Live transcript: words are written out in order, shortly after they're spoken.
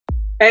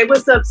Hey,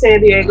 what's up,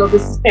 San Diego?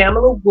 This is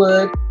Pamela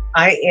Wood.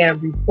 I am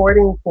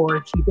reporting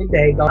for Keep It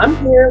Dago. I'm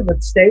here with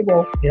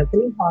StayWoke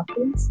Anthony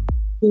Hawkins,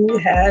 who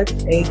has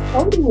a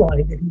clothing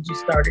line that he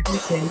just started in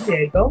San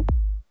Diego,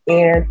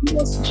 and he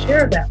wants to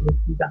share that with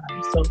you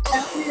guys. So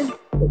tap in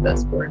with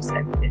us for a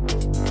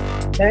second,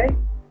 okay?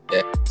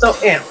 Yeah. So,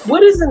 Ant,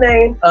 what is the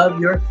name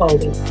of your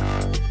clothing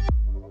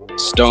line?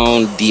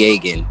 Stone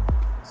Diegan.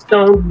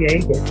 Stone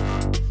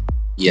Diegan.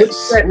 Yes. What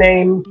does that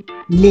name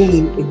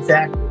mean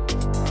exactly?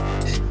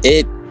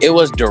 It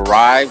was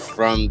derived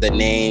from the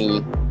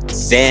name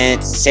San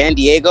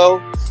Diego,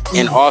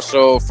 and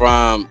also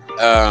from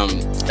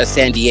a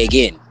San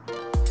Diegan.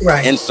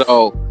 Right. And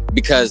so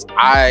because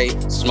I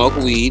smoke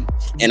weed,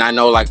 and I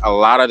know like a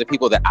lot of the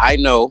people that I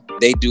know,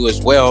 they do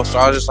as well. So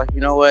I was just like, you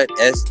know what,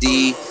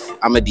 SD,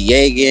 I'm a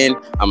Diegan,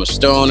 I'm a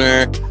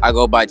stoner.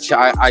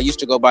 I used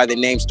to go by the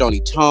name Stony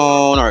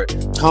Tone or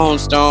Tone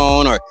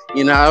Stone, or,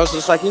 you know, I was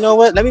just like, you know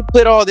what, let me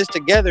put all this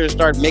together and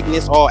start making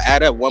this all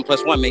add up. 1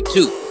 + 1 make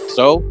 2.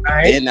 So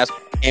then that's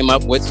what came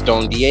up with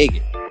Stone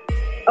Diegan.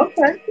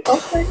 Okay,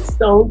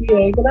 Stone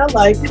Diegan. I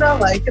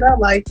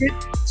like it.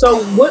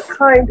 So what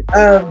kind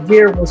of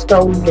gear will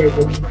Stone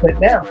Diegan put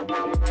down?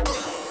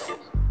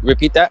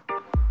 Repeat that?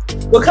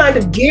 What kind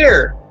of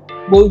gear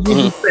will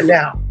you be putting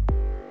down?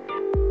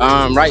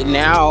 Right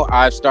now,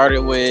 I've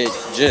started with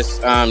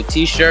just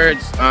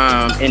t-shirts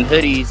and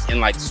hoodies and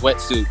like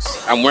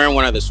sweatsuits. I'm wearing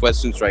one of the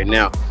sweatsuits right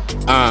now.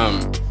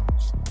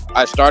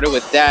 I started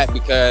with that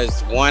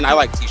because, one, I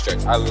like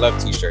t-shirts. I love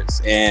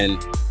t-shirts,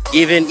 and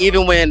even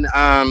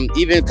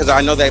because I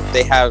know that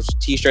they have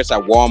t-shirts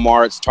at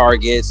Walmart's,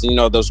 Targets, you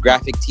know, those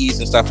graphic tees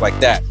and stuff like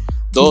that.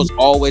 Those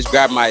always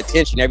grab my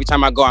attention. Every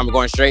time I go, I'm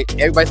going straight.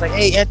 Everybody's like,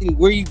 "Hey, Anthony,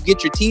 where you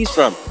get your tees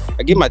from?"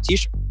 I get my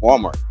t-shirt from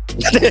Walmart.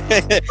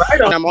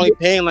 And I'm only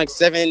paying like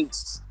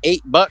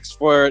 $7-8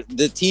 for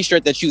the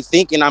t-shirt that you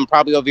think, and I'm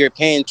probably over here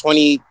paying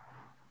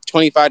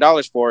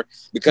 $20-25 for,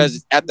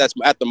 because at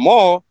the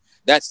mall,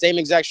 that same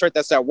exact shirt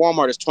that's at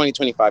Walmart is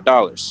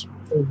 $20-25.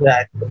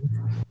 Exactly.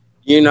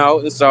 You know,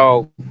 and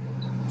so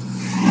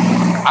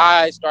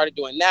I started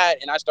doing that,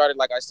 and I started,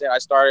 like I said,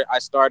 I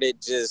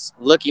started just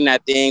looking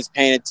at things,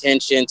 paying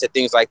attention to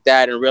things like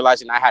that, and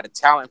realizing I had a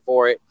talent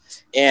for it.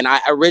 And I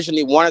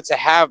originally wanted to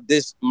have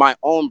my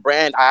own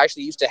brand. I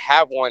actually used to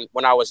have one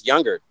when I was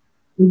younger.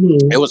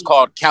 It was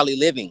called Cali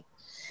Living.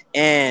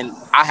 And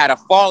I had a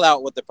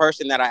fallout with the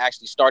person that I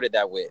actually started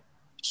that with.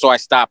 So I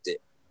stopped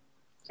it.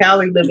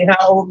 Cali Living.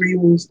 How old were you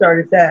when you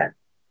started that?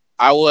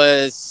 I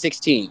was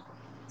 16.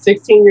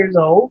 16 years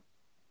old?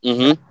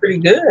 That's pretty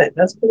good.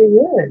 That's pretty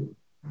good.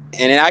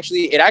 And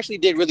it actually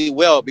did really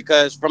well,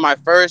 because from my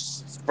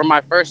first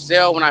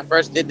sale, when I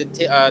first did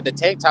the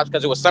tank tops,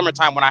 because it was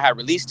summertime when I had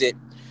released it,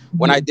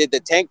 when I did the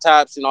tank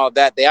tops and all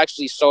that, they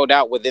actually sold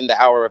out within the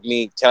hour of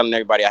me telling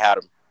everybody I had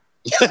them.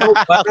 Oh,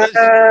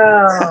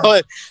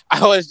 wow.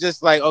 I was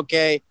just like,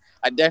 okay,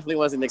 I definitely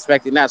wasn't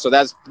expecting that. So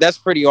that's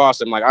pretty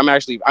awesome. Like, I'm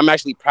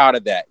actually proud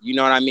of that. You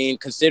know what I mean?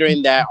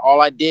 Considering that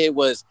all I did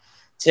was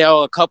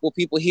tell a couple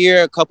people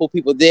here, a couple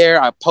people there.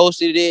 I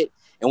posted it.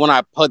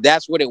 And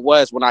that's what it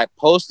was. When I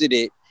posted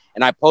it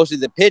and I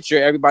posted the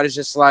picture, everybody's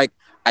just like,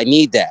 I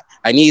need that.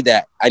 I need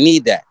that. I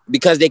need that.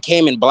 Because they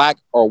came in black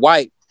or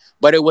white,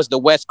 but it was the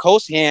West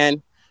Coast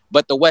hand.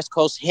 But the West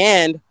Coast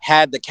hand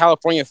had the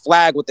California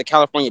flag with the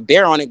California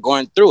bear on it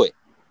going through it.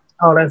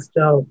 Oh, that's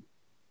dope.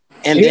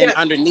 And then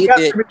underneath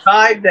it,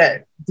 revive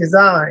that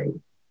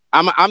design.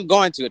 I'm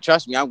going to,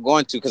 trust me, I'm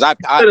going to, because I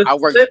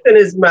worked in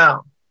his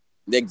mouth.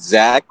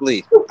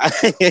 Exactly.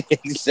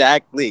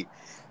 Exactly.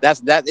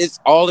 That it's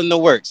all in the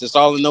works. It's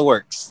all in the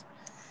works.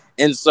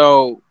 And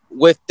so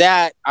with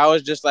that, I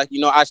was just like, you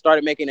know, I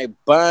started making a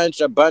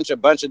bunch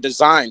of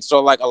designs.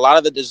 So like a lot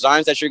of the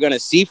designs that you're going to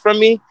see from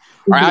me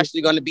are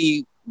actually going to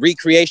be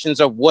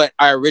recreations of what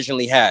I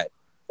originally had.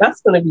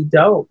 That's going to be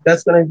dope.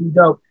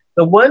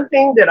 The one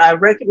thing that I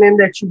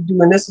recommend that you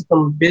do, and this is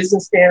from a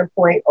business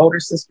standpoint, older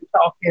sister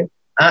talking,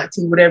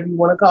 auntie, whatever you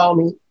want to call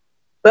me,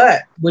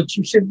 but what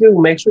you should do,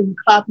 make sure you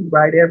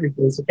copyright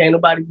everything, so can't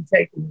nobody be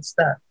taking this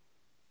stuff.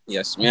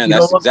 Yes, man.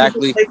 That's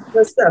exactly.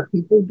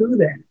 People do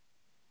that.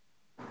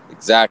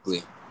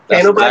 Exactly.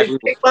 Can't nobody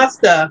take my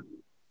stuff.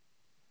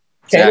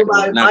 Can't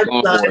nobody. My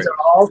designs are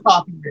all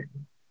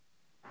copywritten.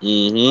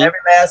 Every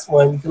last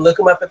one. You can look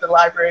them up at the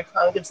Library of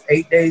Congress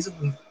 8 days a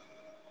week.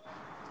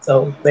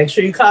 So make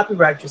sure you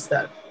copyright your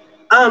stuff.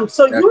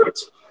 So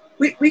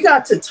we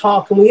got to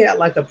talk, and we had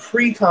like a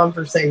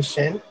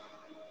pre-conversation.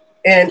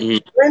 And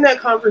during that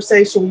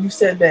conversation, you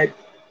said that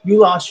you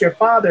lost your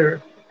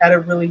father at a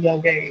really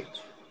young age.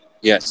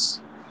 Yes.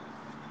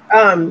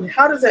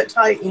 How does that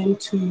tie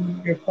into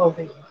your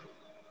clothing line?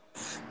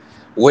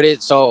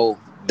 So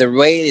the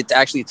way it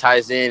actually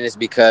ties in is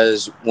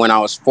because when I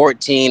was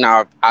 14,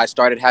 I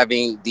started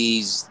having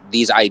these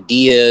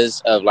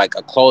ideas of like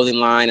a clothing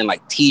line and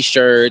like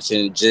t-shirts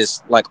and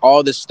just like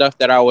all this stuff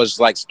that I was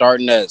like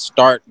starting to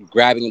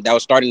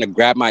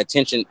grab my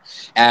attention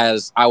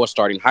as I was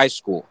starting high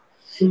school.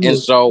 And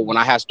so when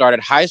I had started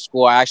high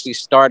school, I actually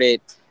started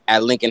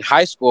at Lincoln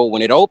High School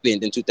when it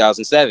opened in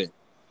 2007.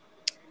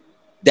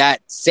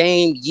 that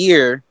same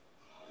year,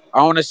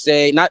 I want to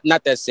say not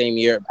that same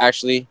year,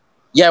 actually.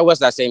 Yeah, it was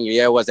that same year.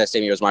 Yeah, it was that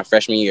same year. It was my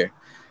freshman year.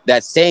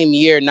 That same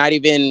year, not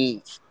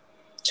even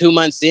 2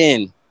 months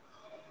in,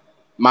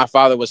 my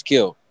father was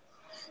killed.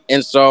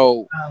 And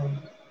so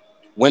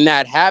when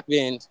that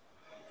happened,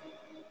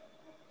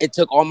 it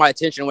took all my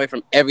attention away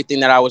from everything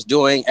that I was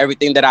doing,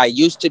 everything that I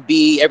used to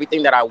be,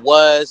 everything that I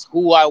was,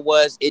 who I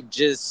was.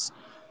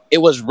 It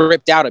was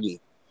ripped out of me.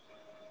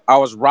 I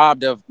was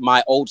robbed of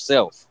my old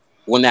self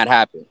when that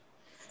happened.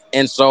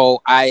 And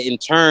so in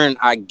turn,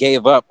 I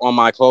gave up on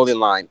my clothing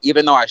line,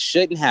 even though I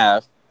shouldn't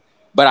have,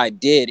 but I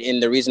did.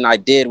 And the reason I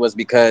did was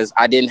because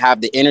I didn't have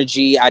the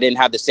energy. I didn't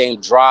have the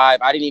same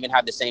drive. I didn't even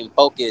have the same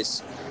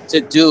focus to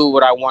do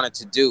what I wanted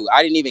to do.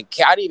 I didn't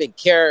even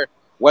care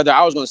whether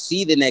I was going to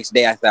see the next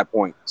day at that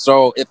point.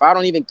 So if I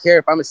don't even care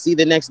if I'm going to see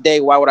the next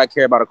day, why would I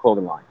care about a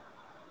clothing line?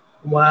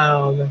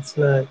 Wow, that's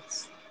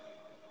nuts.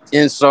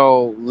 And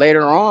so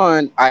later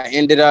on, I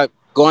ended up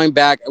going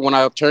back when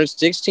I turned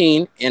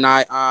 16, and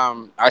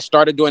I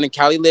started doing a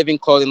Cali Living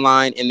clothing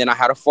line, and then I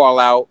had a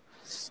fallout,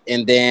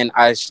 and then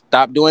I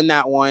stopped doing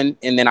that one,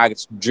 and then I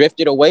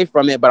drifted away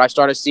from it. But I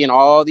started seeing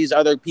all these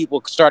other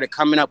people started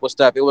coming up with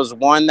stuff. It was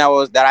one that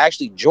I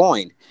actually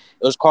joined.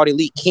 It was called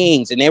Elite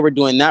Kings, and they were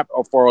doing that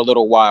for a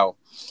little while.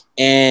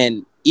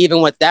 And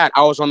even with that,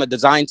 I was on the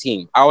design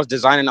team. I was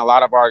designing a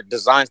lot of our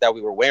designs that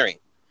we were wearing.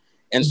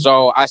 And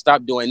so I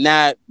stopped doing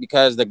that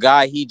because the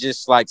guy, he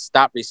just like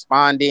stopped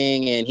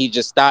responding, and he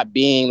just stopped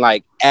being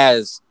like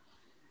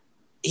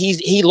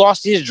he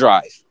lost his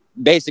drive.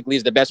 Basically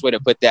is the best way to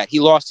put that. He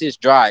lost his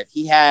drive.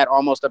 He had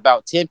almost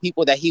about 10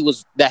 people that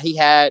he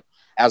had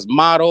as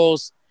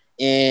models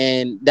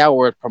and that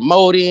were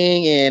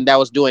promoting and that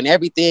was doing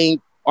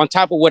everything on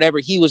top of whatever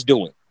he was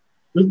doing.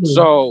 Mm-hmm.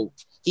 So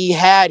he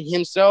had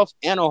himself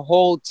and a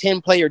whole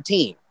 10-player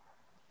team.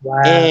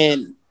 Wow.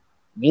 And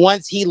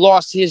once he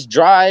lost his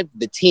drive,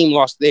 the team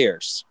lost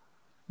theirs.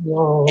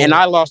 Whoa. And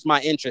I lost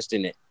my interest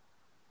in it.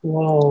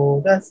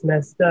 Whoa, that's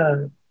messed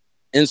up.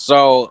 And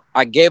so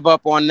I gave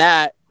up on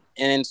that.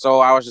 And so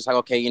I was just like,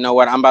 okay, you know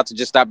what? I'm about to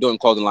just stop doing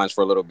clothing lines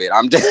for a little bit.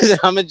 I'm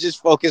gonna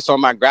just focus on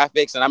my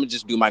graphics, and I'm gonna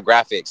just do my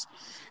graphics.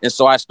 And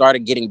so I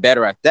started getting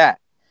better at that.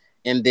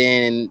 And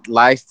then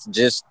life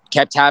just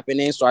kept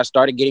happening. So I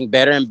started getting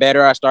better and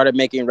better. I started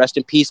making rest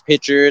in peace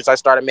pictures. I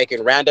started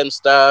making random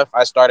stuff.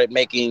 I started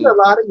making a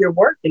lot of your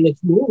work in the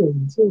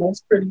community too.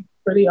 That's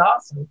pretty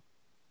awesome.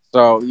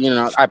 So,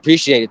 I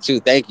appreciate it too.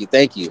 Thank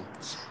you.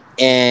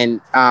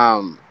 And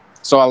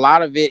so a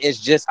lot of it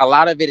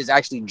is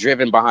actually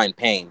driven behind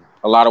pain.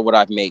 A lot of what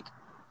I've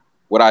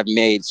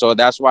made. So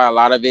that's why a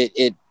lot of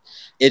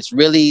it's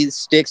really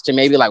sticks to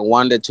maybe like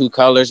 1 to 2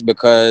 colors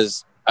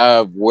because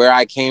of where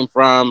I came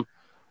from,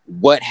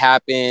 what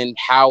happened,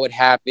 how it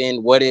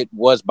happened, what it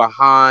was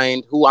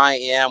behind, who I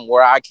am,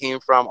 where I came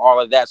from, all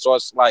of that. So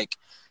it's like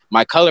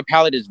my color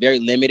palette is very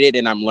limited,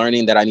 and I'm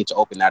learning that I need to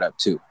open that up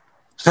too.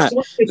 So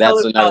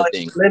that's another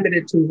thing.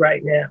 Limited to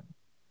right now.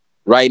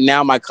 Right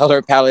now, my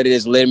color palette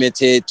is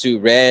limited to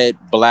red,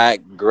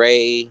 black,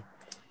 gray,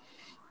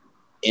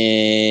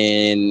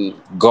 and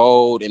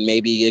gold, and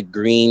maybe a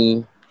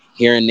green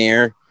here and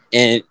there.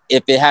 And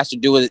if it has to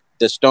do with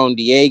the Stone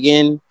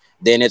Diegan,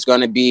 then it's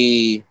going to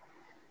be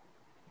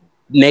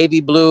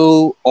navy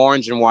blue,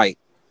 orange, and white.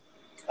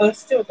 Oh,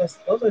 those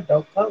are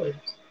dope colors.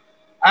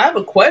 I have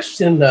a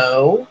question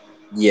though.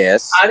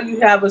 Yes. How do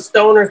you have a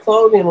stoner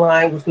clothing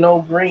line with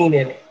no green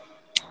in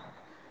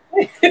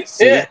it?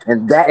 See,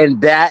 and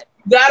that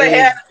gotta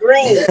have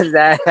green.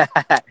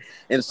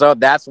 And so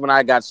that's when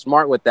I got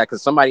smart with that,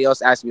 because somebody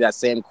else asked me that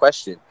same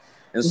question.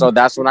 And so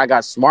that's when I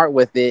got smart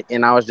with it.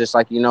 And I was just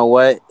like, you know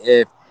what?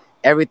 If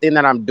everything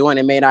that I'm doing,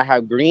 it may not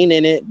have green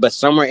in it, but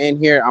somewhere in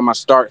here, I'm going to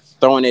start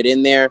throwing it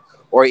in there.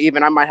 Or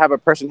even I might have a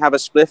person have a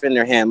spliff in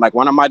their hand. Like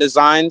one of my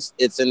designs,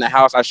 it's in the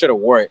house. I should have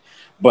wore it.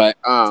 But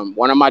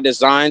one of my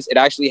designs, it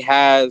actually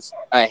has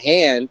a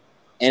hand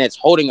and it's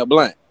holding a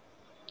blunt.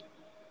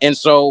 And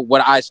so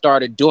what I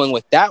started doing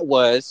with that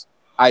was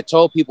I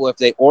told people if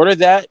they order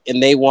that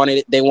and they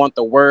want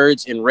the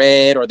words in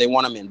red, or they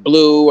want them in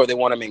blue, or they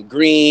want them in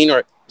green,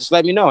 or just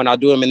let me know and I'll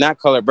do them in that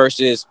color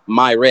versus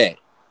my red.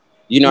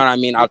 You know what I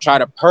mean? I'll try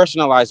to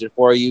personalize it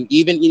for you,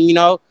 even,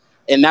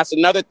 and that's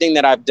another thing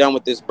that I've done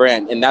with this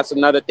brand. And that's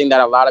another thing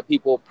that a lot of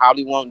people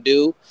probably won't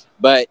do,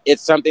 but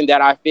it's something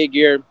that I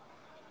figure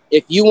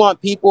if you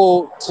want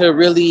people to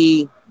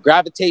really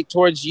gravitate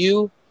towards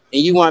you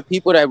and you want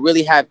people that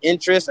really have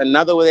interest,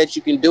 another way that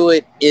you can do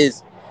it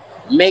is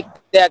make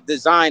that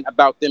design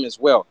about them as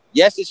well.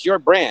 Yes, it's your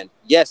brand.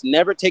 Yes,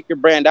 never take your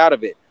brand out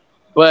of it,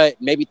 but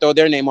maybe throw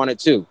their name on it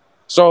too.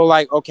 So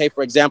like, okay,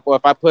 for example,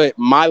 if I put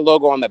my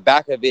logo on the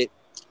back of it,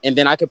 and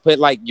then I could put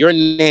like your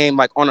name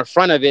like on the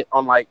front of it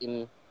on like,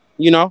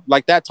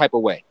 like that type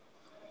of way.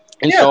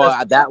 And so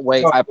that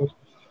way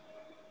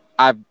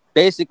I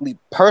basically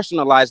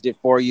personalized it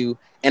for you,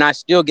 and I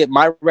still get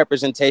my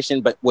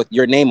representation, but with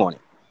your name on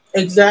it.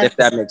 Exactly. If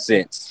that makes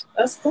sense.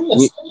 That's cool.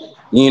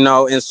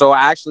 And so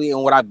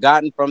and what I've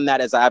gotten from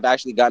that is I've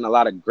actually gotten a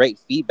lot of great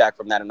feedback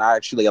from that. And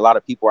a lot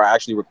of people are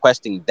actually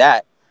requesting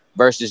that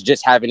versus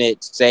just having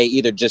it say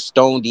either just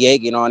Stone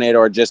Diegan on it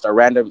or just a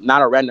random,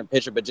 not a random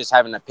picture, but just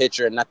having a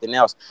picture and nothing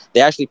else.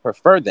 They actually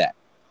prefer that.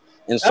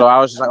 And so I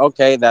was just like,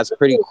 okay, that's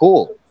pretty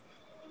cool.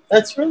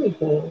 That's really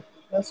cool.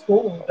 That's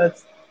cool.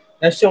 That's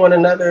showing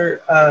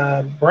another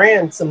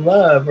brand some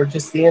love, or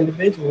just the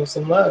individual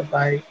some love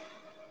by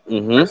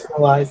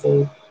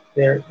personalizing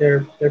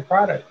their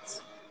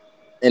products.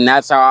 And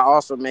that's how I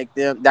also make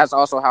them. That's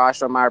also how I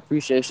show my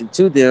appreciation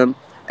to them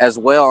as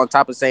well. On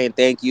top of saying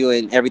thank you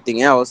and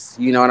everything else,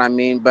 you know what I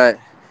mean. But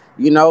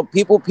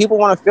people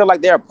want to feel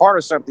like they're a part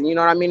of something. You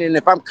know what I mean. And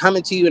if I'm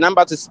coming to you and I'm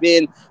about to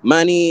spend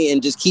money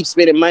and just keep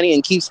spending money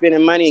and keep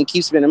spending money and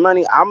keep spending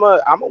money, I'm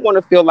a want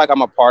to feel like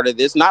I'm a part of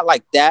this. Not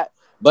like that,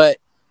 but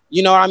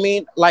you know what I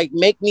mean. Like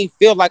make me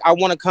feel like I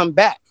want to come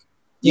back.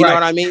 You know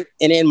what I mean?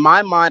 And in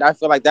my mind, I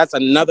feel like that's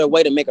another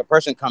way to make a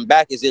person come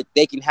back is if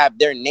they can have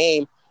their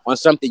name on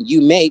something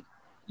you make,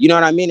 you know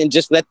what I mean? And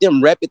just let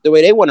them rep it the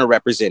way they want to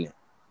represent it.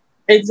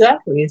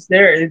 Exactly. It's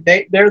they're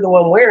the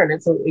one wearing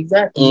it. So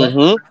exactly. They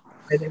want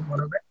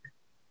to rep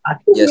it.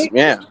 Yes,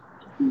 ma'am.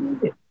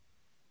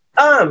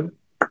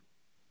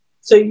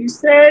 So you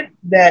said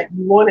that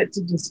you wanted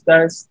to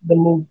discuss the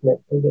movement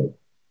a little.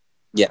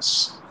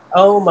 Yes.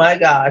 Oh my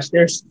gosh,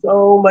 there's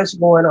so much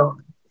going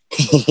on.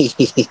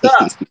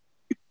 So,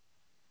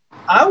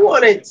 I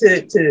wanted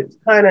to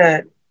kind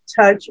of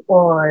touch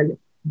on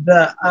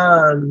the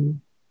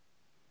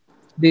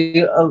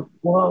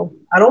well,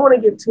 I don't want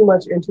to get too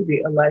much into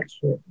the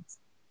elections,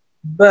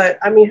 but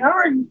I mean, how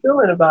are you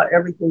feeling about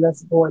everything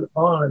that's going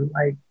on,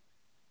 like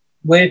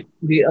with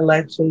the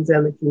elections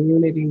and the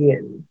community,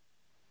 and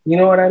you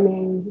know what I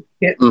mean?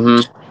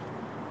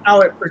 How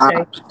it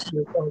pertains to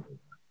your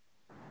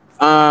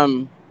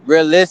program.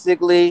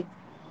 Realistically,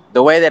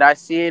 the way that I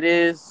see it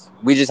is,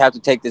 we just have to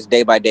take this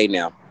day by day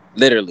now,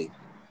 literally,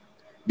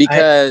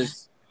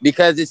 because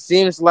it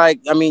seems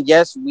like, I mean,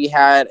 yes, we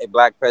had a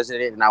black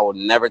president, and I will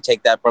never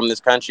take that from this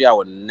country. I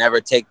will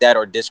never take that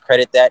or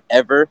discredit that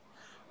ever.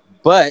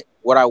 But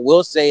what I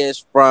will say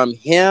is, from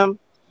him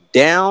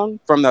down,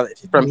 from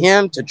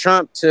him to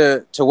Trump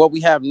to what we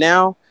have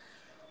now,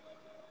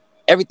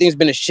 everything's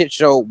been a shit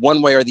show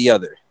one way or the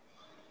other.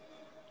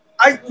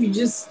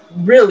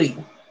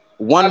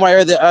 One way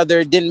or the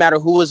other. It didn't matter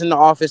who was in the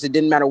office. It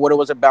didn't matter what it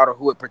was about or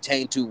who it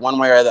pertained to. One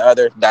way or the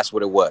other, that's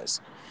what it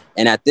was.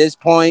 And at this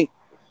point,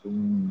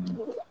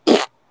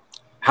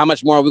 how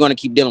much more are we going to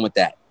keep dealing with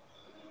that?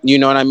 You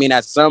know what I mean?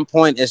 At some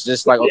point, it's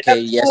just like, okay,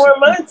 yes. 2 more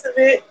months of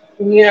it.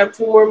 We have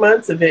 2 more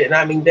months of it. And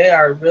I mean, they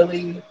are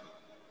really,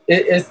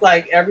 it's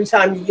like every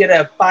time you get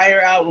a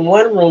fire out in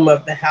one room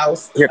of the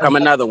house, here come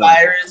another one.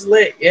 Fire is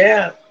lit.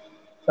 Yeah.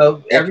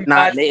 So it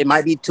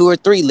might be 2 or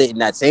 3 lit in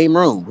that same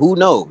room. Who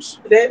knows?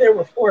 Today there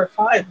were 4 or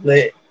 5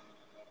 lit.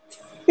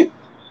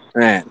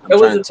 Man, I'm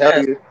trying to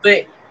tell you.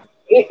 But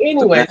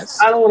anyway,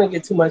 I don't want to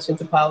get too much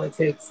into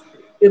politics.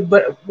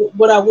 But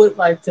what I would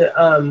like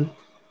to,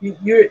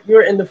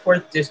 you're in the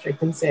 4th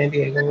district in San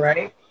Diego,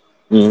 right?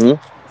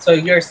 So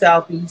you're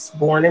Southeast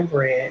born and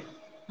bred.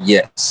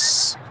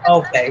 Yes.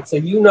 Okay, so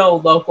you know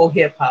local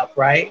hip hop,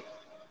 right?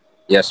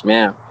 Yes,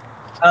 ma'am.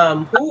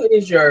 Who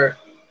is your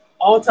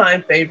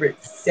all-time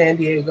favorite San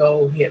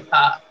Diego hip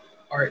hop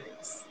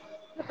artist?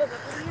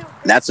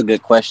 That's a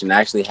good question.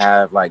 I actually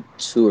have like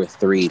 2 or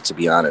 3, to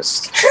be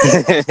honest.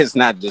 It's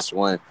not just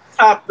one.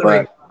 Top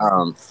 3.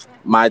 But,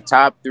 my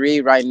top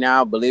 3 right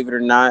now, believe it or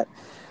not,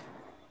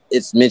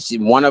 it's Mitchie.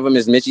 One of them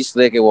is Mitchie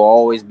Slick. It will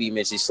always be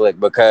Mitchie Slick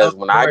because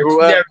when I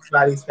grew up,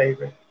 everybody's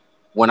favorite.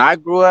 When I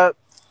grew up,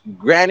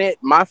 granted,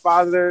 my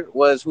father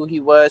was who he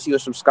was. He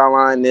was from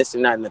Skyline, this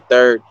and that, and the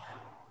third.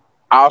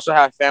 I also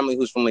have family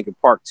who's from Lincoln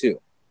Park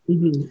too.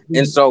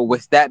 And so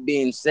with that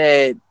being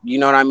said, you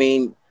know what I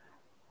mean?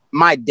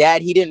 My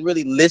dad, he didn't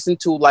really listen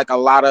to like a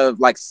lot of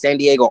like San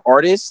Diego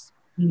artists.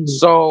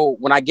 So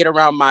when I get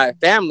around my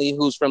family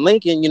who's from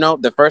Lincoln, you know,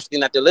 the first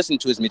thing that they're listening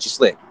to is Mitchie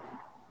Slick.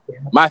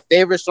 My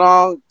favorite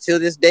song till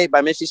this day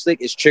by Mitchie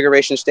Slick is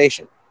Triggeration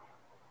Station.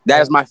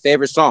 That is my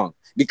favorite song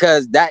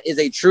because that is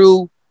a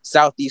true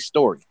Southeast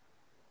story,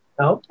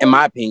 in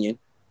my opinion.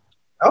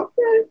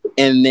 Okay.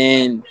 And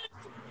then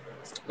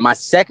my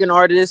second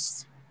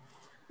artist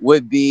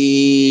would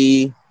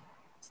be,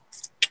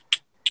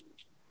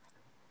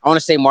 I want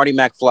to say Marty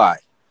McFly.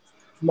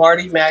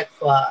 Marty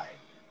McFly.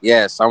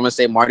 Yes, I want to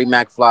say Marty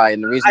McFly.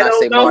 And the reason I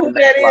say don't know Marty who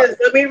that McFly is.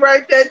 Let me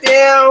write that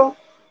down.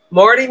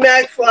 Marty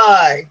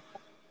McFly.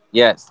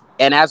 Yes.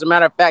 And as a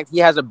matter of fact, he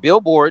has a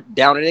billboard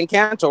down in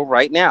Encanto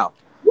right now.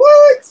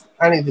 What?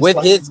 I need to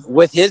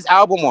with his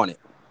album on it.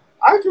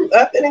 I grew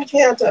up in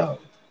Encanto.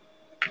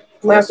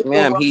 Yes,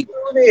 ma'am.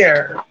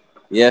 There.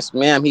 Yes,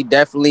 ma'am. He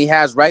definitely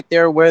has right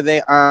there where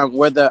the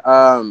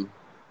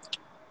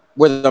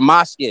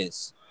mosque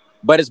is,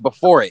 but it's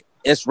before it.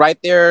 It's right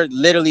there,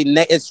 literally.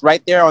 It's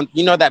right there on,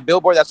 you know, that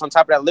billboard that's on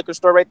top of that liquor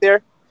store right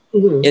there.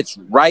 It's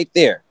right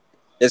there.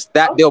 It's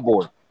that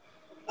billboard.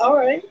 All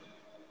right.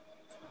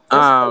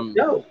 I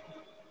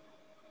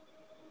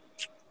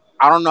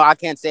don't know. I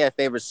can't say a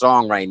favorite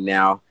song right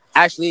now.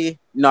 Actually,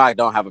 no, I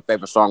don't have a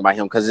favorite song by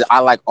him because I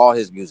like all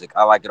his music.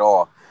 I like it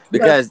all.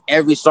 because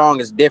every song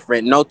is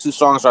different. No two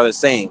songs are the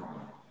same.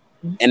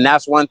 And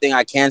that's one thing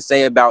I can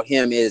say about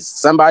him is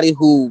somebody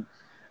who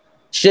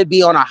should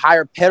be on a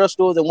higher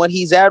pedestal than what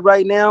he's at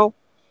right now.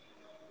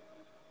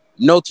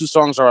 No two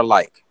songs are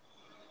alike.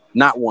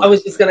 Not one. I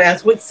was just gonna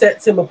ask what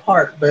sets him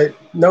apart, but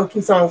no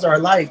two songs are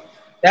alike.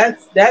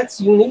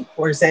 That's unique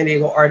for a San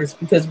Diego artist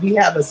because we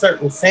have a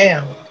certain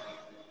sound.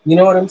 You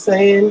know what I'm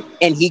saying?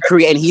 And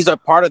he's a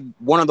part of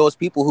one of those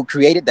people who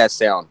created that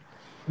sound.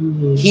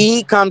 Mm-hmm.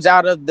 He comes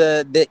out of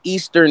the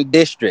Eastern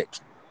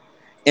District.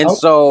 And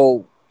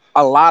so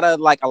a lot of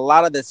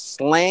the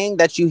slang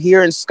that you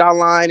hear in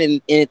Skyline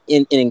and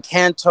in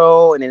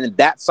Canto and in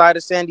that side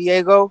of San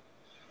Diego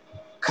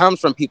comes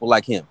from people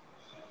like him.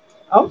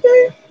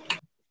 Okay.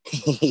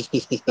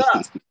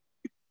 So,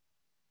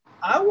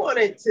 I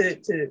wanted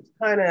to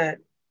kind of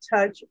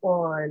touch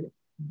on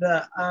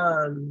the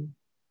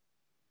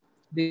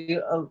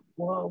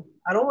well,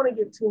 I don't want to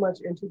get too much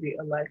into the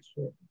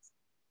elections,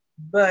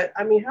 but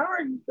I mean, how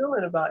are you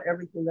feeling about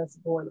everything that's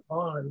going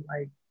on,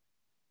 like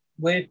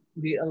with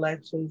the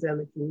elections and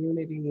the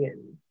community,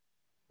 and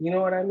you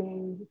know what I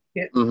mean?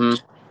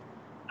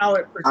 How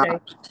it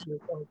pertains to your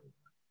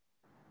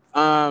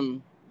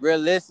program.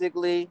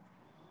 Realistically,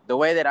 the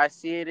way that I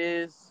see it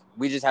is,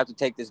 we just have to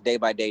take this day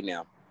by day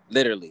now,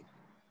 literally,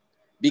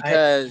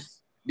 because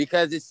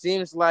it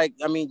seems like,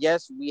 I mean,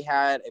 yes, we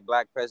had a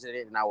black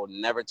president, and I will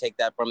never take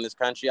that from this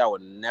country. I will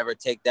never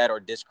take that or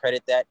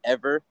discredit that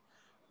ever.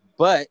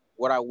 But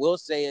what I will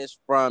say is,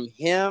 from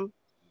him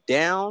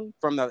down,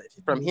 from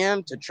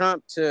him to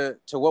Trump to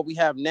what we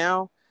have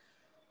now,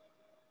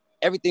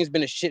 everything's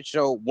been a shit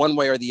show one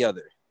way or the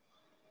other.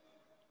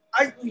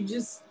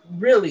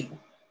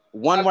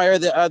 One way or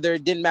the other.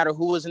 It didn't matter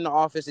who was in the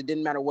office. It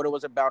didn't matter what it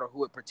was about or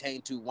who it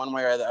pertained to. One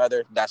way or the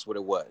other, that's what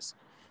it was.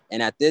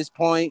 And at this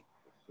point,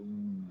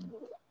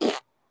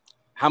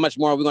 how much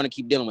more are we going to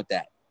keep dealing with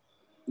that?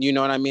 You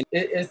know what I mean?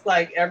 It's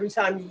like every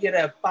time you get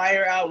a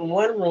fire out in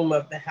one room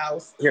of the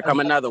house, here come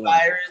another one.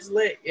 Fire is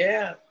lit,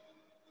 yeah.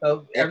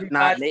 So it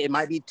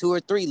might be 2 or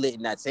 3 lit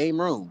in that same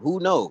room. Who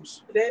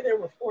knows? Today there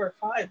were 4 or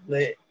 5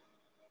 lit.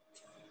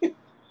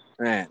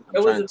 Man,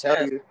 I'm trying to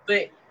tell you.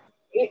 But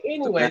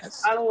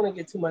anyways, I don't want to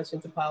get too much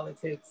into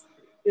politics.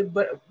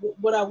 But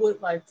what I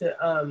would like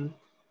to,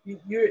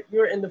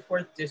 you're in the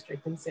 4th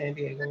district in San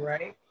Diego,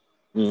 right?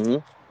 Mm-hmm.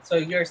 So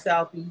you're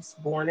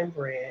Southeast born and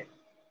bred.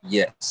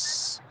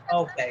 Yes.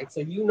 Okay, so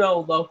you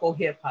know local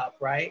hip hop,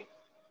 right?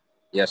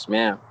 Yes,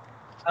 ma'am.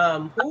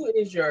 Who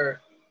is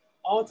your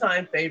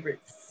all-time favorite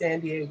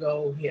San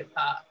Diego hip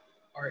hop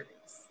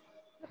artist?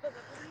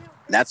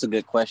 That's a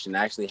good question.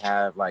 I actually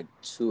have like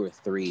 2 or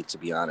 3, to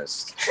be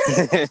honest.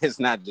 It's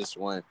not just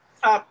one.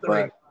 Top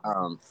 3.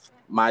 But,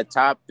 my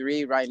top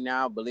 3 right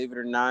now, believe it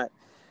or not,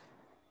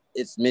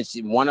 it's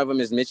Mitchie. One of them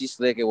is Mitchie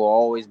Slick. It will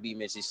always be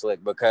Mitchie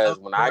Slick because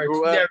when I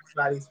grew up,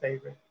 everybody's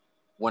favorite.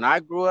 When I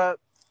grew up,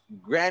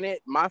 granted,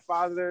 my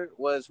father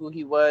was who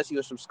he was. He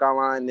was from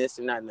Skyline, this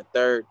and that, and the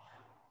third.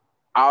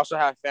 I also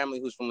have family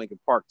who's from Lincoln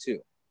Park too.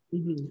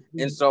 Mm-hmm.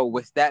 And so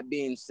with that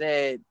being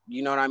said,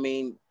 you know what I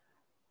mean?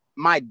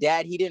 My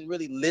dad, he didn't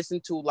really listen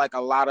to like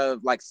a lot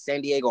of like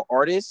San Diego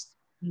artists.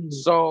 Mm-hmm.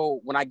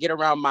 So when I get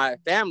around my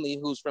family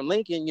who's from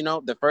Lincoln, you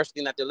know, the first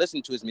thing that they're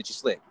listening to is Mitchie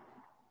Slick.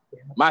 Yeah.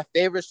 My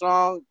favorite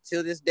song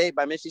till this day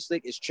by Mitchie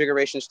Slick is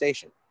Triggeration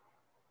Station.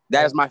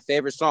 That is my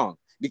favorite song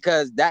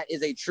because that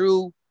is a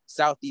true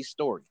Southeast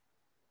story.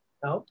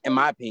 In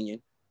my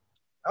opinion.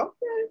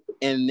 Okay.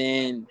 And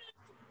then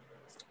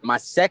my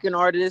second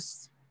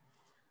artist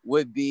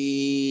would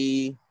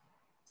be,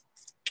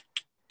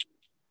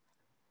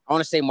 I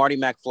want to say Marty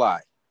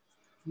McFly.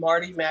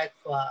 Marty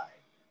McFly.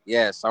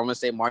 Yes, I want to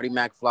say Marty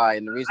McFly.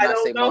 And the reason I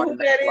say Marty McFly. I don't know who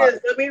that is.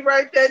 Let me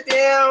write that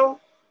down.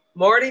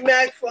 Marty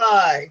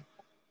McFly.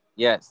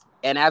 Yes.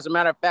 And as a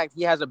matter of fact,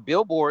 he has a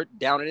billboard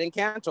down in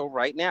Encanto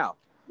right now.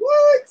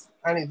 What?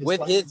 I need to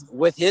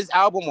with his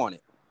album on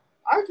it.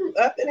 I grew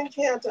up in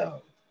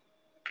Encanto.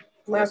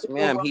 Yes,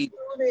 ma'am.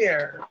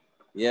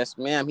 Yes,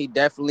 ma'am. He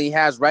definitely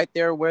has right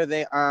there where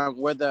the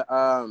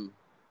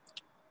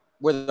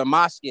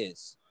mosque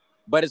is,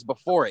 but it's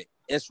before it.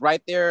 It's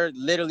right there,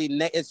 literally.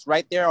 It's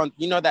right there on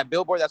that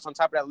billboard that's on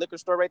top of that liquor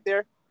store right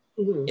there.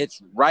 Mm-hmm.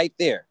 It's right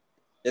there.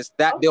 It's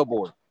that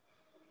billboard.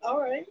 All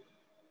right.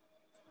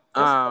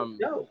 I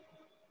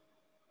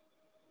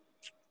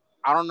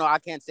don't know. I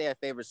can't say a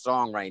favorite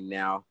song right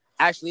now.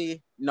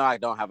 Actually, no, I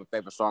don't have a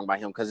favorite song by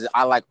him because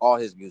I like all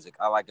his music.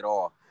 I like it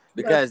all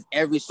because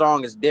every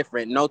song is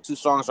different. No two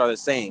songs are the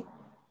same.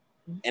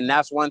 And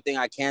that's one thing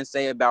I can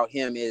say about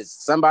him is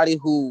somebody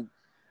who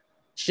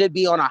should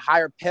be on a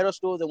higher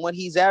pedestal than what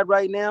he's at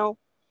right now.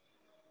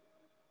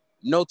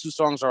 No two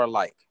songs are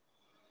alike.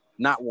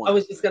 Not one. I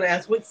was just going to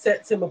ask what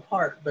sets him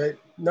apart, but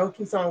no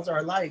two songs are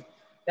alike.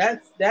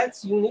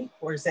 That's unique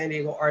for a San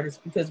Diego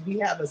artist because we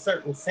have a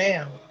certain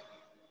sound.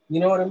 You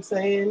know what I'm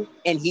saying?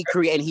 And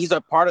he's a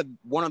part of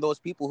one of those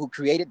people who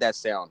created that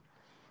sound.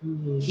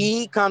 Mm-hmm.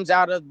 He comes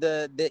out of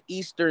the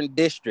Eastern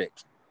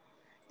District.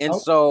 And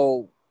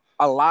so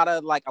a lot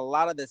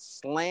of the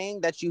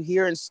slang that you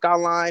hear in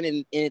Skyline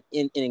and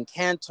in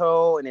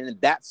Canto and in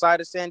that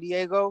side of San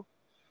Diego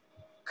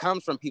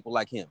comes from people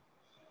like him.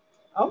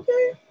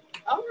 Okay.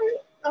 All right.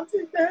 I'll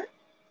take that.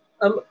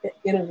 I'm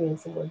interviewing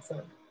someone,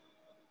 son.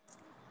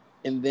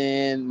 And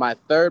then my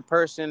third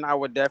person I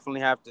would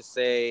definitely have to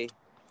say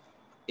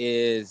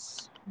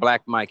is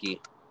Black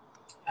Mikey.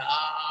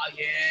 Ah,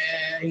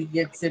 yeah, he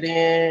gets it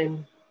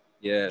in.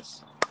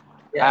 Yes.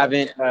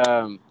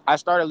 Yeah. I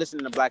started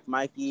listening to Black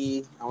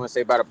Mikey, I want to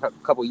say about a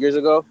couple years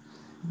ago.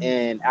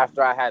 And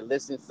after I had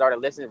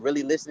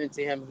really listening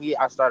to him,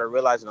 I started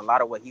realizing a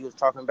lot of what he was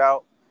talking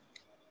about.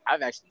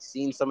 I've actually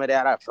seen some of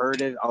that. I've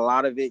heard it, a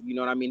lot of it, you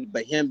know what I mean?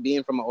 But him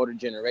being from an older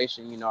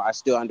generation, you know, I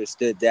still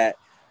understood that.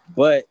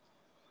 But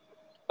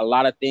a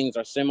lot of things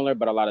are similar,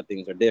 but a lot of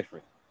things are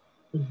different.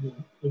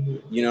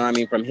 You know what I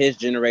mean? From his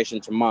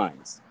generation to mine.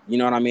 You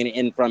know what I mean?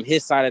 And from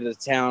his side of the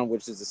town,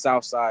 which is the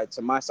South Side,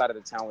 to my side of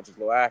the town, which is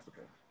Lower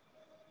Africa.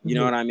 You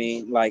know what I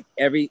mean? Like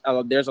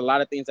there's a lot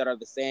of things that are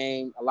the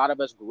same. A lot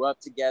of us grew up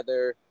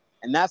together.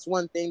 And that's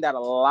one thing that a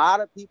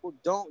lot of people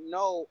don't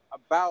know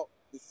about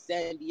the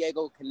San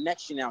Diego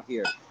connection out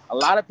here. A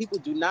lot of people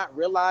do not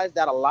realize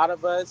that a lot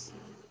of us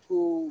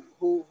who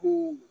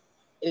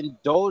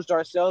indulged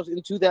ourselves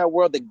into that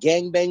world, the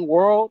gangbang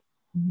world,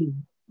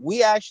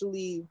 we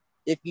actually,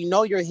 if you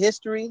know your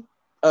history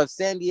of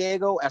San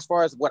Diego, as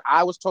far as what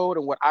I was told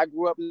and what I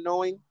grew up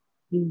knowing,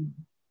 the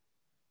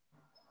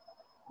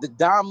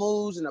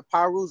Damus and the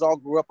Parus all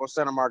grew up on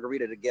Santa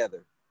Margarita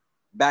together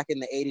back in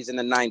the 80s and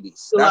the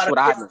 90s. That's what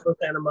I know.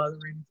 Santa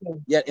Margarita too.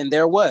 Yeah, and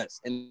there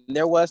was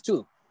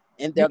too.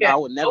 And there, I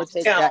would never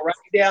take that right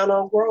down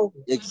on Grove.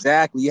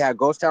 Exactly. You had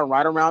Ghost Town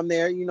right around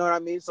there. You know what I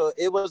mean? So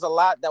it was a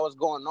lot that was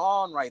going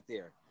on right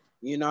there.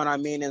 You know what I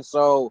mean? And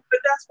so,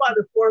 but that's why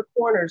the Four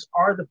Corners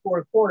are the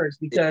Four Corners,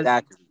 because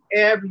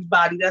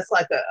everybody, that's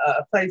like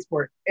a place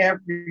where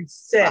every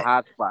set, a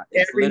hot spot.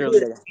 Every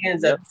hood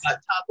ends up. You got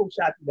Taco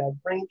Shop, you got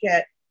Green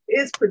Cat.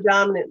 It's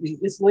predominantly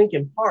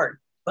Lincoln Park,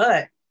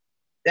 but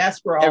that's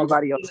where all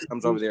everybody else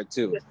comes over there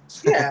too.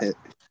 Yeah,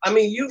 I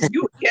mean, you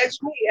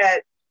catch me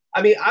at.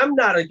 I mean, I'm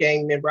not a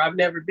gang member. I've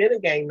never been a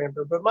gang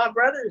member, but my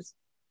brothers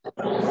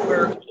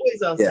were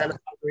always on Santa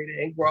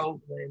Margarita and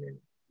Groveland, and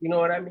you know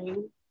what I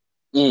mean.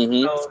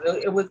 So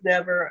it was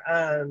never.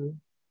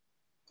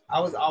 I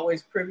was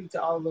always privy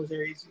to all of those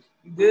areas.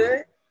 You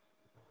good?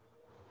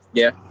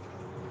 Yeah.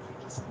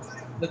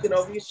 Looking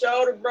over your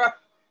shoulder, bro.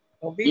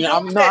 Don't be.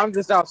 I'm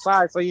just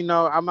outside, so you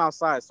know I'm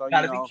outside. So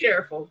gotta be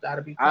careful.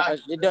 Gotta be. I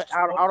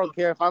don't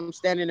care if I'm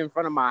standing in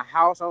front of my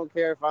house. I don't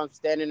care if I'm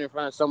standing in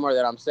front of somewhere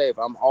that I'm safe.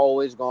 I'm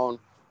always going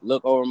to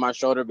look over my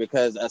shoulder,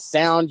 because a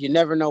sound, you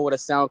never know what a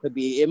sound could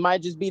be. It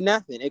might just be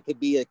nothing. It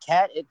could be a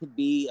cat. It could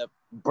be a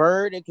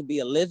bird. It could be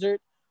a lizard.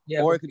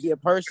 Yeah, or it could be a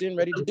person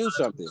ready to do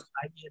something.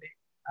 I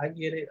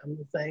get it. I'm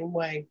the same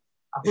way.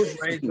 I was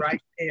raised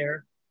right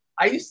there.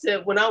 I used to,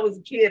 when I was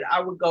a kid, I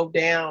would go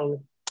down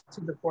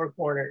to the Four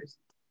Corners,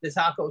 the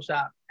taco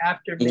shop,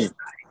 after midnight.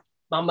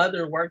 My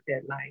mother worked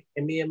that night,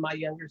 and me and my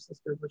younger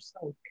sister were so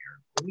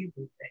terrible. We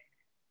were bad.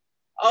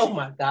 Oh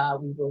my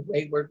God, we were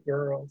wayward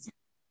girls.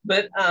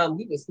 But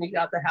we would sneak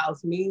out the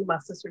house. Me, my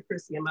sister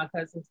Chrissy, and my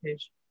cousin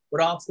Tish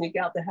would all sneak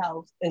out the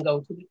house and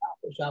go to the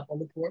taco shop on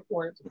the Four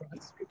Corners across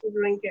the street from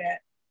Green Cat,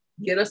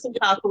 get us some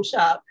taco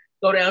shop,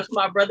 go down to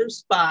my brother's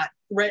spot,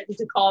 threaten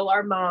to call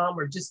our mom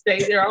or just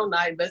stay there all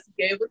night unless he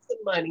gave us some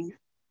money.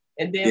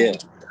 And then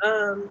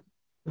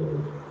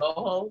go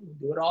home,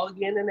 do it all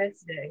again the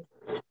next day.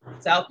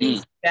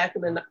 Southeast back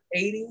in the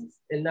 80s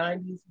and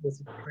 90s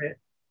was a threat.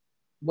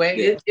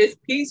 It's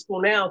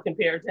peaceful now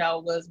compared to how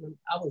it was when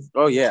I was.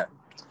 Oh, yeah.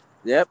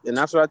 Yep. And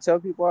that's what I tell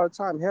people all the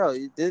time. Hell,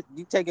 you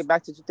take it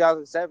back to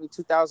 2007,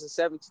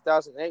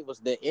 2008 was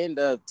the end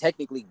of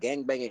technically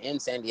gangbanging in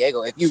San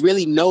Diego. If you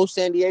really know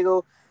San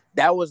Diego,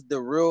 that was the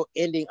real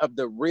ending of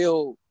the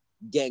real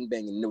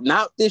gangbanging.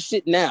 Not this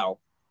shit now.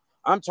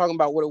 I'm talking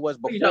about what it was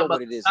before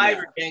what it is now.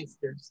 Cyber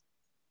gangsters.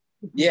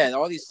 Yeah,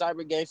 all these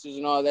cyber gangsters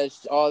and all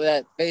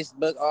that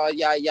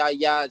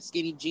Facebook,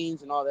 skinny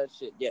jeans and all that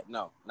shit. Yeah,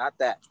 no, not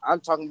that.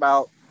 I'm talking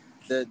about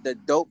the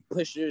dope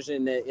pushers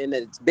in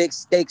the big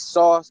Stay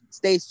Soft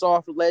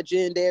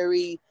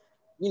legendary,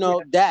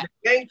 that.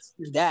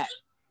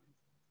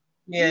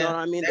 Yeah. You know what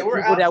I mean? The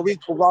people that we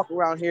walk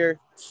around here,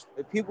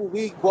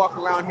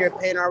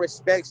 paying our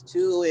respects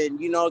to, and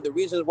the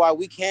reasons why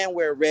we can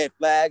wear red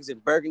flags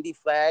and burgundy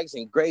flags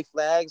and gray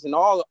flags and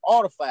all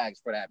the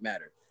flags for that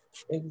matter.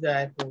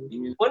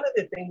 Exactly. One of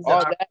the things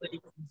that I really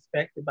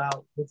respect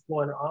about what's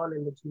going on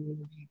in the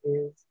community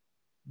is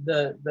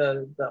the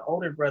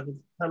older brothers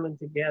coming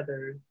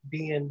together,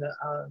 being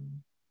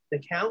the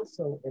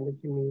council in the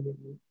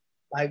community,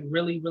 like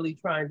really, really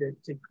trying to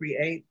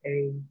create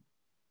a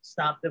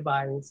stop the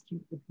violence,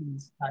 keep the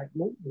peace type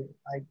movement.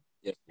 Like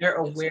they're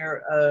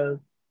aware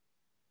of.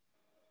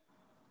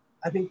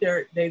 I think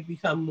they've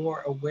become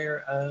more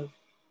aware of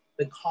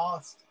the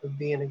cost of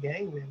being a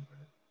gang member.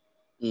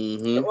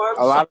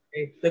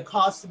 The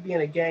cost of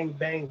being a gang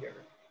banger,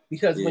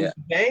 because when you're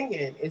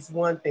banging, it's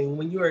one thing.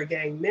 When you're a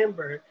gang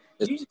member,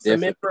 You're just a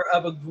member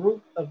of a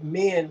group of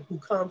men who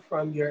come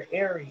from your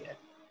area.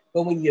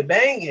 But when you're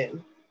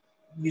banging,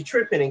 you're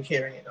tripping and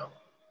carrying on.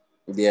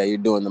 Yeah, you're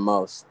doing the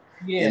most.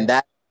 Yeah.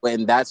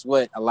 And that's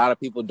what a lot of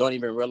people don't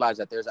even realize,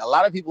 that there's a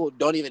lot of people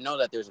don't even know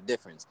that there's a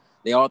difference.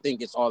 They all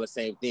think it's all the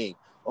same thing.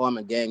 Oh, I'm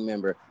a gang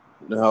member.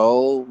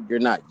 No, you're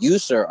not. You,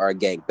 sir, are a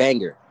gang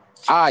banger.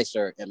 I,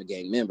 sir, am a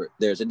gang member.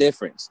 There's a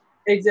difference.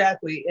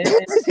 Exactly. And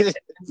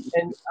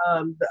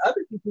the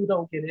other people who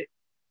don't get it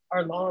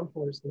are law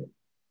enforcement.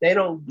 They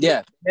don't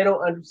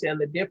understand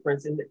the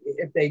difference. And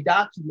if they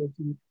document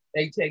you,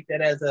 they take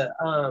that as a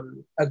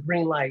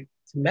green light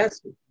to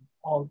mess with you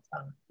all the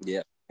time.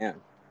 Yeah.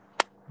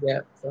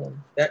 Yeah. So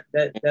that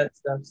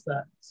stuff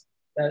sucks.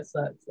 That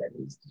sucks. That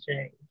needs to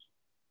change.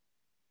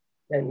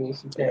 That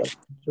needs to change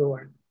for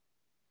sure.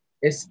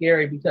 It's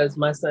scary because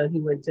my son,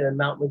 he went to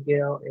Mount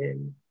Miguel,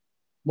 and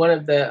one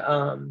of the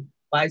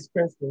vice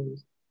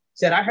principals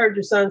said, "I heard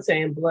your son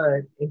saying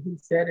blood," and he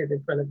said it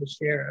in front of the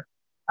sheriff.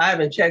 I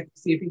haven't checked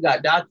to see if he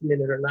got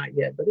documented or not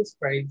yet, but it's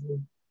crazy.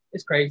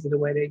 It's crazy the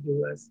way they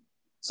do us.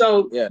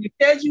 So you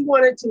said you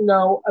wanted to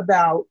know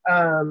about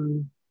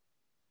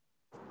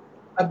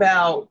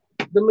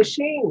the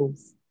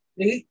machines,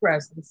 the heat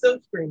press, the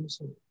silk screen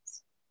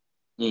machines.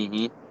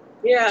 Mm-hmm.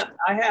 Yeah,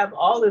 I have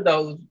all of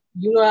those.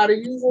 You know how to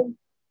use them?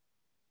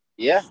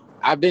 Yeah,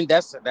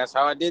 that's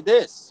how I did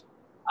this.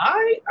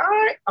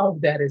 Oh,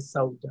 that is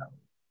so dope.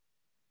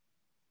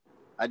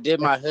 I did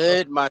my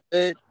hood.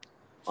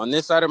 On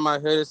this side of my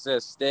hood, it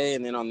says stay,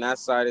 and then on that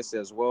side, it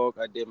says woke.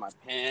 I did my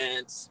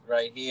pants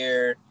right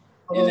here,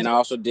 and then I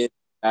also did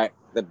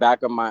the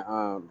back of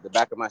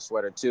my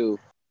sweater too.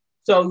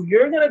 So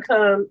you're gonna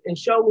come and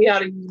show me how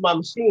to use my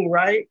machine,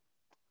 right?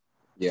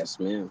 Yes,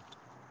 ma'am.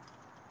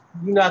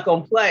 You're not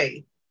gonna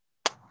play.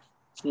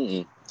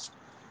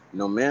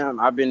 No, ma'am.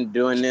 I've been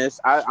doing this.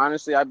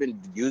 I've been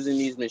using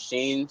these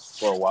machines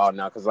for a while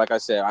now. Cause like I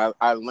said,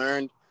 I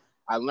learned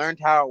how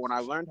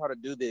to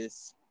do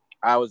this.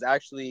 I was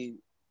actually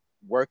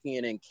working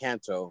in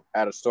Encanto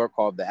at a store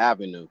called The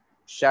Avenue.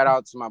 Shout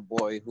out to my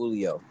boy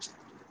Julio.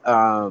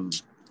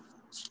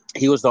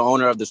 He was the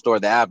owner of the store,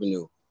 The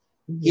Avenue.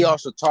 He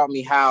also taught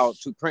me how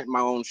to print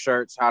my own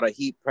shirts, how to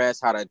heat press,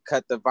 how to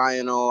cut the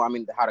vinyl. I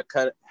mean, how to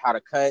cut, how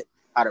to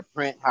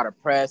print, how to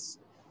press.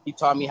 He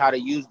taught me how to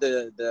use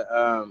the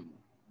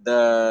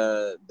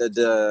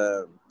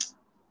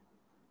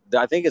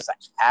I think it's an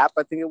app.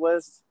 I think it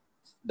was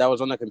that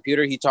was on the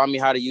computer. He taught me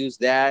how to use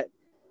that,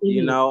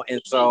 you know.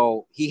 And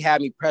so he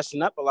had me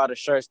pressing up a lot of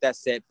shirts that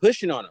said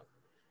 "pushing" on them.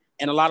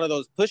 And a lot of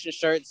those pushing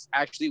shirts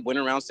actually went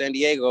around San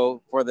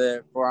Diego for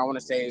the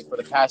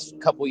past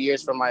couple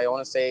years, from I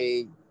want to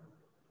say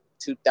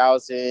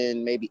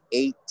 2000, maybe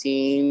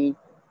 18,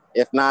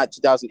 if not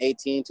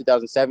 2018,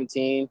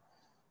 2017.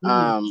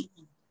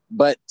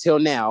 But till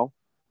now,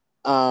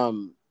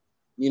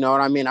 you know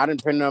what I mean? I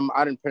didn't print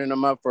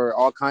them up for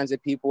all kinds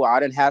of people. I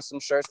didn't have some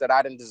shirts that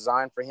I didn't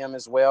design for him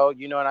as well.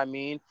 You know what I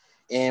mean?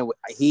 And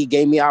he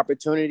gave me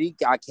opportunity.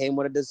 I came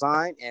with a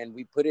design and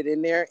we put it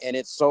in there, and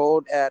it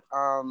sold at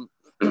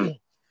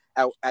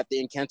at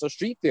the Encanto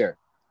Street Fair.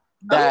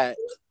 That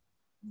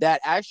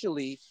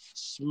actually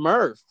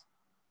Smurf.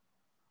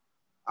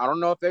 I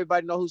don't know if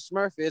everybody know who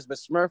Smurf is, but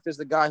Smurf is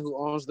the guy who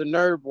owns the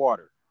Nerd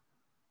Water.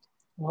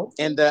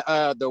 Okay. And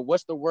the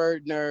What's the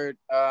Word Nerd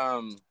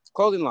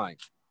clothing line.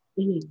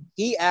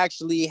 He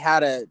actually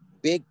had a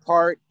big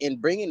part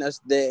in bringing us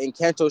the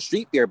Encanto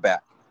Street Fair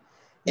back.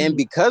 And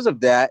because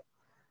of that,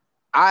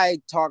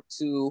 I talked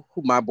to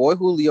my boy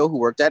Julio, who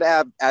worked at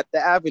the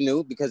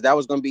Avenue, because that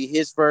was going to be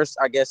his first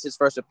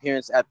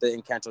appearance at the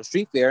Encanto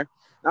Street Fair.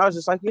 And I was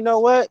just like, you know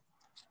what?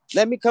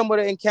 Let me come with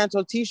an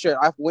Encanto t-shirt.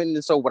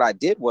 So what I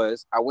did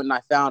was I went and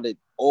I found an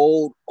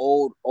old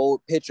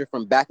picture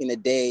from back in the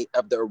day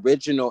of the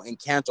original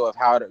Encanto of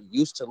how it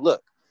used to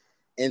look.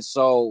 And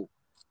so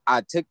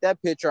I took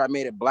that picture, I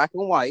made it black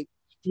and white,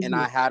 and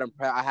I had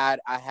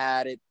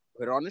it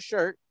put on the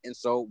shirt, and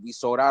so we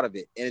sold out of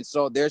it. And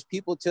so there's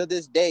people till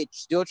this day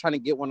still trying to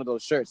get one of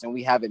those shirts, and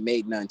we haven't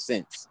made none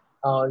since.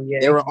 Oh yeah,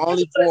 they were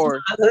only for.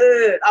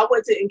 I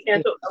went to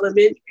Encanto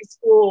Elementary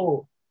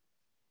School.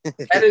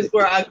 That is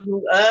where I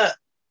grew up.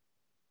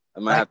 I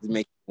might have to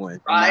make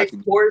one. Ride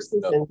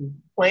horses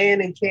and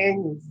playing in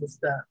canyons and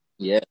stuff.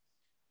 Yeah,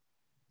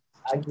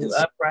 I grew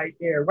up right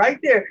there. Right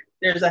there,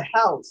 there's a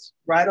house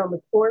right on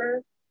the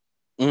corner.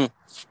 Let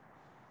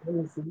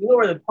me see. You know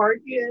where the park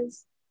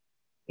is?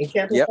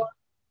 Encanto Park?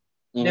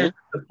 There's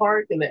the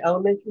park and the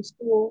elementary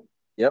school.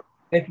 Yep.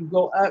 If you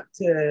go up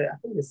to, I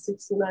think it's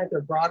 69th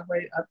or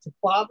Broadway, up to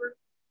Clobber,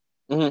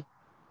 I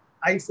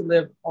used to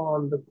live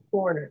on the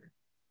corner.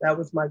 That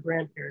was my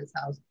grandparents'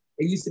 house.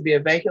 It used to be a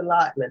vacant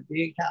lot and a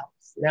big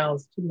house. Now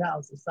it's two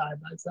houses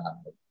side by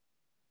side.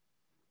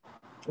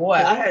 Boy,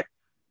 I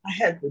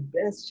had the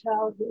best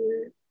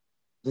childhood.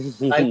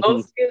 Like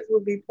most kids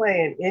would be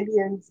playing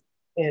Indians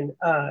and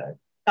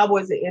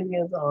Cowboys and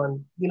Indians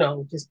on, you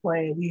know, just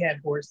playing. We had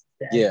horses.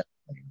 Yeah.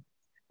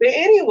 But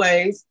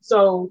anyways,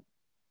 so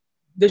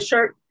the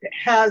shirt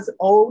has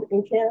old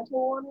Encanto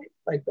on it,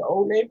 like the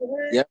old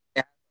neighborhood. Yep.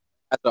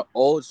 At the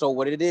old. So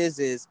what it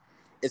is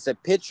it's a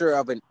picture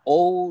of an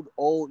old,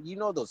 you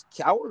know, those,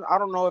 I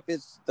don't know if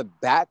it's the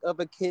back of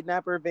a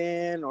kidnapper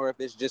van or if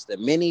it's just a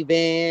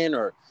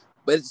minivan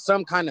but it's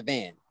some kind of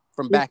van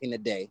from back in the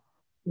day.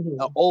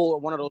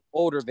 One of those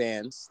older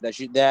vans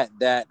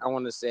that I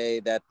want to say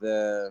that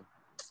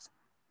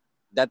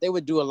they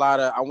would do a lot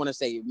of, I want to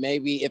say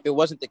maybe if it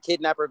wasn't the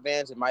kidnapper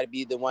vans, it might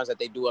be the ones that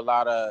they do a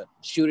lot of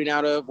shooting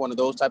out of, one of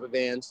those type of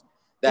vans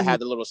that had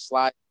the little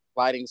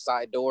sliding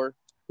side door.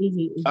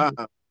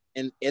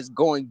 And it's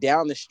going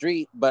down the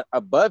street, but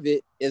above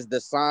it is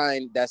the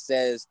sign that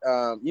says,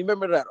 you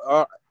remember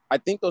that? I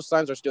think those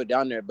signs are still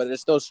down there, but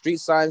it's those street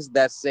signs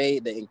that say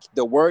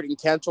the word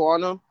Encanto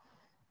on them.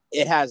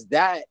 It has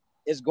that.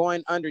 It's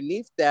going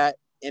underneath that,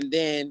 and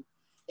then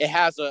it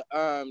has a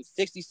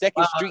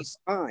 62nd Street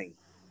sign.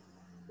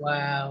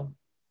 Wow.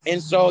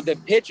 And so the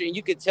picture, and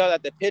you could tell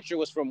that the picture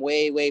was from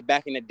way, way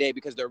back in the day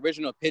because the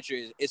original picture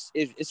is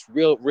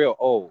real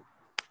old.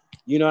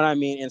 You know what I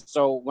mean? And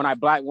so when I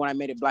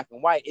made it black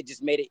and white, it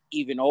just made it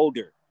even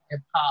older. It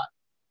popped.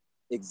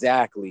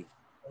 Exactly.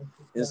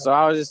 And so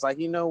I was just like,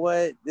 you know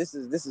what? This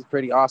is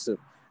pretty awesome.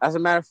 As a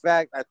matter of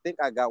fact, I think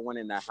I got one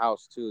in the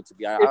house too. To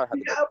be honest, if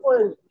you got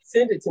one,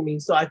 send it to me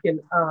so I can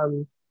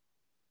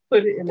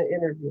put it in the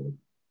interview.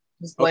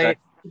 Just play it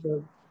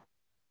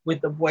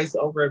with the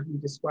voiceover of you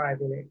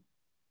describing it.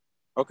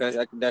 Okay,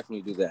 I can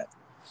definitely do that.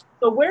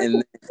 So where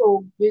can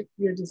people get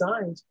your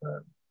designs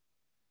from?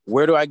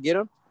 Where do I get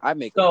them? I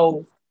make them.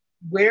 So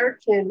where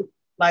can,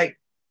 like,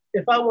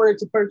 if I wanted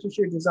to purchase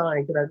your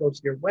design, could I go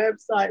to your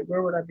website?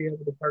 Where would I be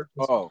able to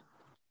purchase?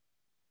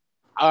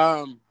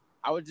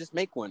 I would just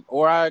make one,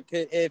 or I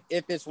could, if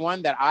it's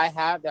one that I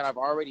have that I've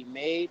already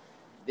made,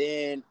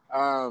 then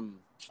I'll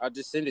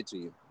just send it to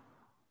you.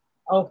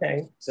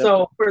 Okay.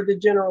 So for the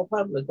general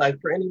public, like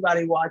for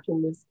anybody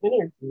watching this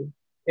interview,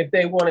 if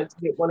they wanted to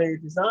get one of your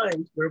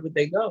designs, where would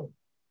they go?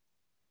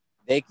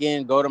 They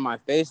can go to my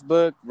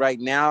Facebook right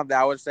now.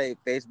 I would say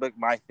Facebook.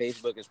 My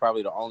Facebook is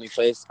probably the only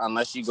place,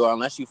 unless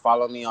you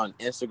follow me on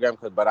Instagram.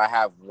 But I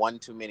have one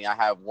too many. I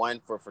have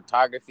one for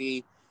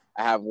photography.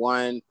 I have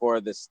one for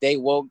the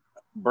StayWoke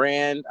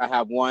brand. I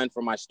have one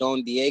for my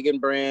Stone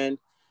Diegan brand,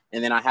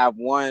 and then I have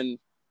one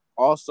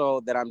also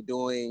that I'm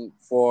doing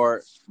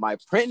for my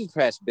print and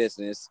press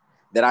business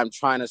that I'm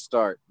trying to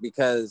start.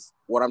 Because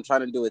what I'm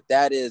trying to do with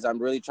that is I'm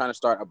really trying to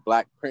start a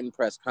black print and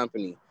press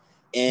company,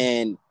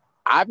 and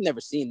I've never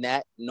seen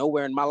that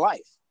nowhere in my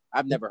life.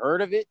 I've never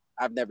heard of it.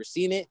 I've never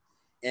seen it.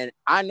 And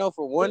I know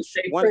for one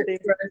thing.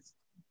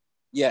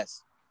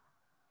 Yes.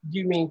 Do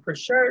you mean for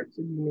shirts?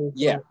 Or do you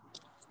mean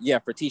Yeah,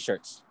 for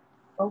t-shirts.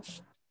 Okay.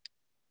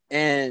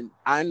 And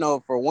I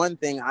know for one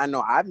thing,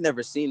 I've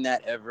never seen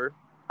that ever.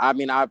 I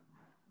mean,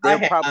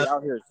 they're probably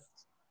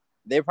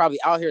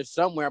out here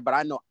somewhere, but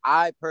I know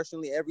I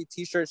personally, every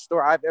t-shirt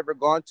store I've ever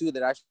gone to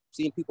that I've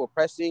seen people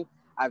pressing,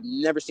 I've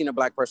never seen a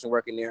black person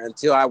working there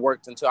until I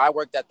worked at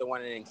the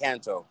one in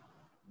Encanto.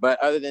 But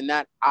other than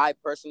that, I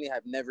personally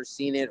have never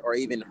seen it or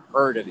even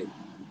heard of it.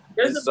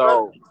 There's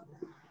a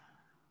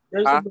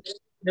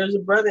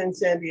brother in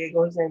San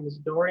Diego. His name is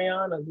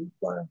Dorian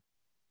Alupa.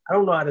 I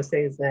don't know how to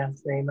say his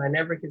last name. I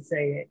never could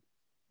say it.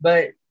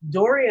 But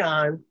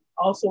Dorian,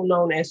 also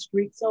known as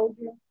Street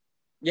Soldier.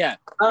 Yeah.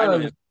 I know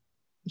him.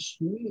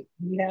 He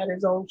had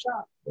his own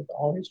shop with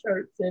all his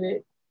shirts in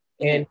it.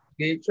 And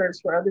did shirts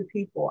for other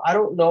people. I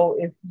don't know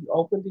if he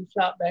opened his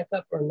shop back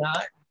up or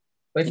not,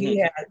 but he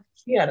had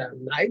a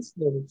nice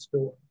little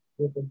store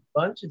with a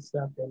bunch of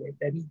stuff in it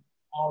that he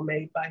all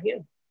made by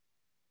him.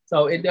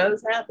 So it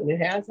does happen. It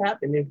has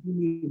happened. If you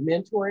need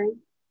mentoring,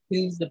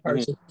 he's the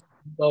person.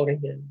 Go to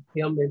him.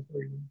 He'll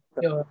mentor you.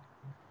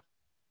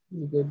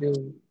 He's a good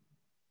dude.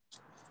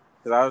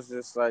 Because I was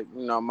just like,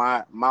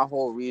 my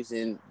whole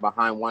reason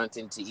behind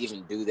wanting to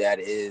even do that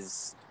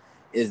is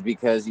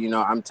because,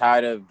 I'm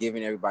tired of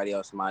giving everybody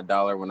else my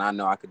dollar when I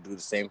know I could do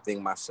the same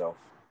thing myself.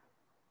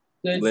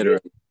 Literally.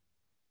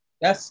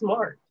 That's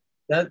smart.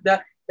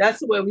 That's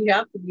the way we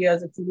have to be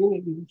as a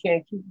community. We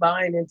can't keep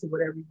buying into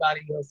what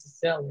everybody else is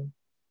selling.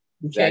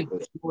 We can't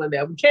keep doing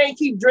that. We can't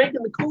keep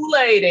drinking the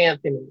Kool-Aid,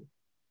 Anthony.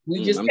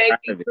 We just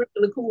can't keep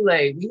drinking the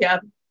Kool-Aid. We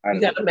got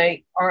to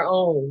make our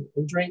own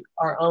and drink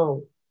our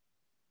own.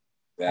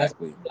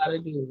 Exactly. That's what we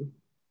got to do.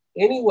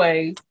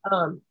 Anyways,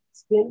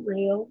 it's been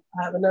real.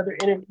 I have another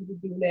interview to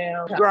do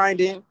now.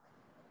 Grinding.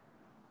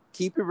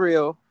 Keep it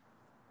real.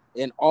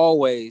 And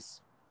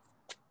always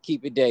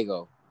keep it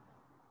Dago.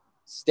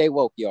 Stay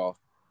woke, y'all.